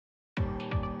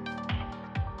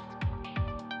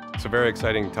It's a very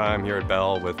exciting time here at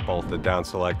Bell with both the down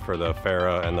select for the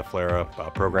FARA and the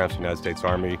FLRAA programs from the United States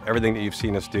Army. Everything that you've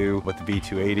seen us do with the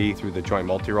V-280 through the joint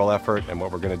multi-role effort and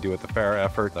what we're going to do with the FARA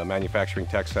effort. The Manufacturing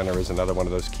Tech Center is another one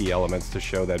of those key elements to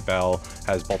show that Bell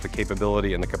has both the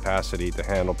capability and the capacity to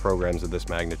handle programs of this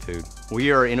magnitude. We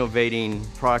are innovating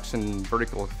products and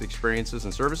vertical experiences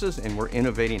and services, and we're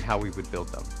innovating how we would build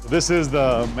them. This is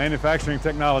the Manufacturing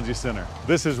Technology Center.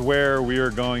 This is where we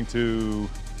are going to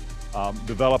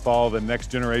develop all the next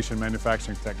generation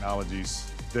manufacturing technologies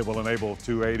that will enable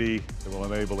 280, that will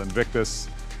enable Invictus,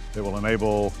 that will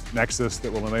enable Nexus,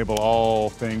 that will enable all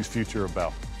things future of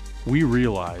Bell. We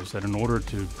realize that in order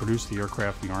to produce the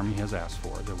aircraft the Army has asked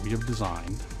for, that we have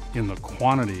designed in the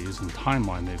quantities and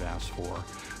timeline they've asked for,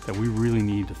 that we really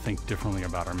need to think differently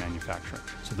about our manufacturing.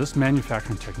 So this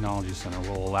Manufacturing Technology Center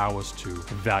will allow us to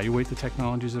evaluate the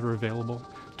technologies that are available,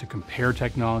 to compare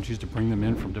technologies, to bring them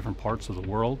in from different parts of the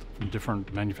world, from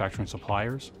different manufacturing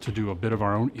suppliers, to do a bit of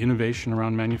our own innovation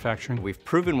around manufacturing. We've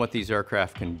proven what these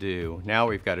aircraft can do. Now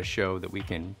we've got to show that we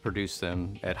can produce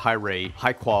them at high rate,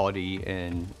 high quality,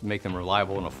 and make them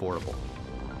reliable and affordable.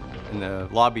 In the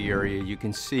lobby area, you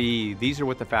can see these are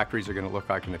what the factories are going to look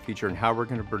like in the future and how we're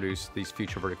going to produce these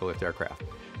future vertical lift aircraft.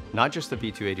 Not just the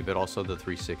V-280, but also the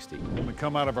 360. When we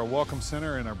come out of our welcome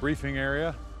center in our briefing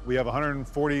area, we have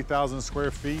 140,000 square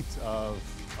feet of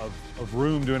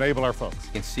room to enable our folks.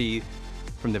 You can see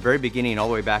from the very beginning all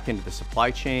the way back into the supply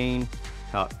chain,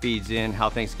 how it feeds in, how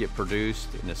things get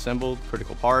produced and assembled,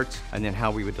 critical parts, and then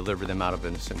how we would deliver them out of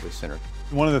an assembly center.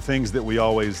 One of the things that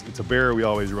it's a barrier we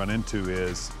always run into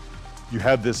is you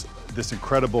have this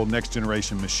incredible next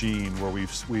generation machine where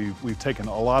we've taken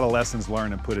a lot of lessons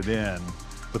learned and put it in,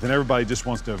 but then everybody just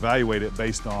wants to evaluate it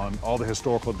based on all the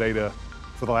historical data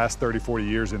for the last 30, 40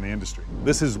 years in the industry.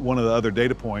 This is one of the other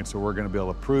data points where we're going to be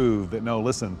able to prove that, no,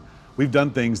 listen, we've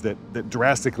done things that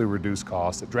drastically reduce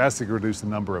costs, that drastically reduce the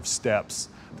number of steps,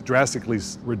 that drastically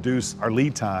reduce our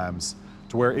lead times,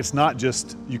 to where it's not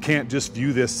just, you can't just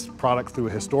view this product through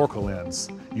a historical lens.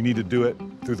 You need to do it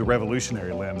through the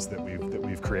revolutionary lens that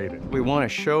we've created. We want to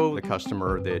show the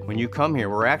customer that when you come here,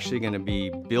 we're actually going to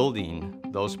be building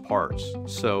those parts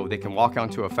so they can walk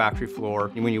onto a factory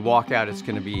floor. And when you walk out, it's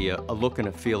going to be a look and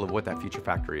a feel of what that future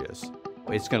factory is.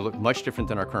 It's going to look much different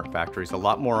than our current factories, a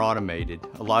lot more automated,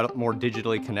 a lot more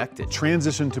digitally connected.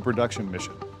 Transition to production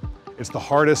mission. It's the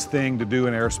hardest thing to do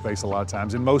in aerospace a lot of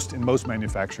times, in most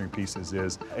manufacturing pieces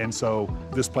is. And so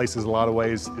this place is a lot of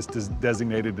ways, it's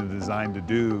designated and designed to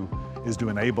do, is to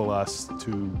enable us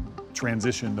to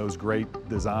transition those great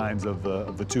designs of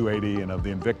the 280 and of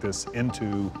the Invictus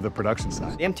into the production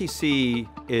side. The MTC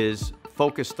is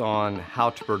focused on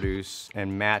how to produce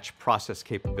and match process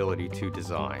capability to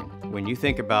design. When you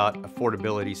think about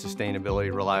affordability,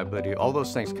 sustainability, reliability, all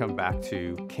those things come back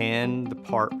to, can the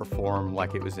part perform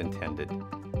like it was intended?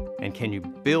 And can you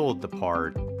build the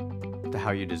part to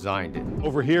how you designed it?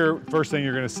 Over here, first thing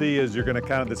you're going to see is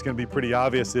that's going to be pretty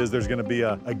obvious is there's going to be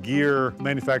a gear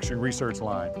manufacturing research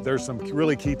line. There's some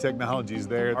really key technologies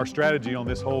there. Our strategy on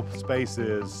this whole space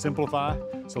is simplify.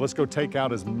 So let's go take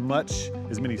out as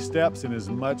many steps and as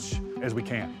much as we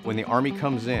can. When the Army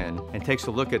comes in and takes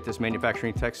a look at this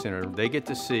Manufacturing Tech Center, they get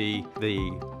to see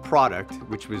the product,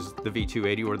 which was the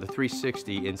V-280 or the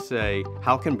 360, and say,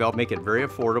 how can Bell make it very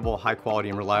affordable, high quality,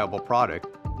 and reliable product?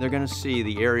 They're going to see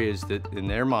the areas that in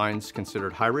their minds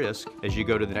considered high risk as you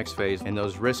go to the next phase, and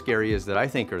those risk areas that I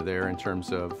think are there in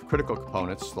terms of critical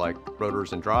components like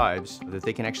rotors and drives, that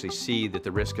they can actually see that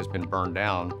the risk has been burned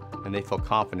down and they feel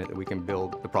confident that we can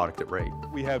build the product at rate.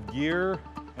 We have gear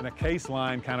and a case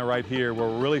line kind of right here where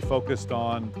we're really focused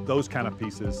on those kind of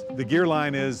pieces. The gear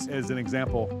line is, as an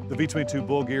example, the V-22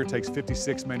 bull gear takes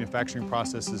 56 manufacturing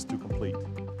processes to complete.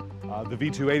 The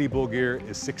V-280 bull gear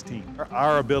is 16.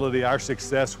 Our ability, our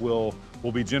success will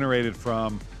be generated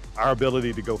from our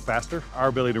ability to go faster, our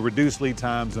ability to reduce lead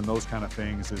times, and those kind of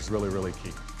things is really, really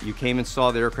key. You came and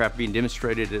saw the aircraft being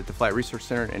demonstrated at the Flight Research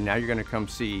Center, and now you're going to come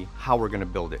see how we're going to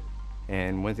build it.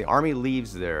 And when the Army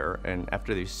leaves there, and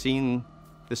after they've seen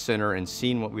the center and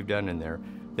seen what we've done in there,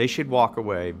 they should walk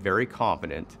away very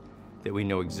confident that we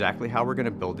know exactly how we're going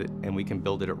to build it, and we can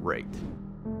build it at rate.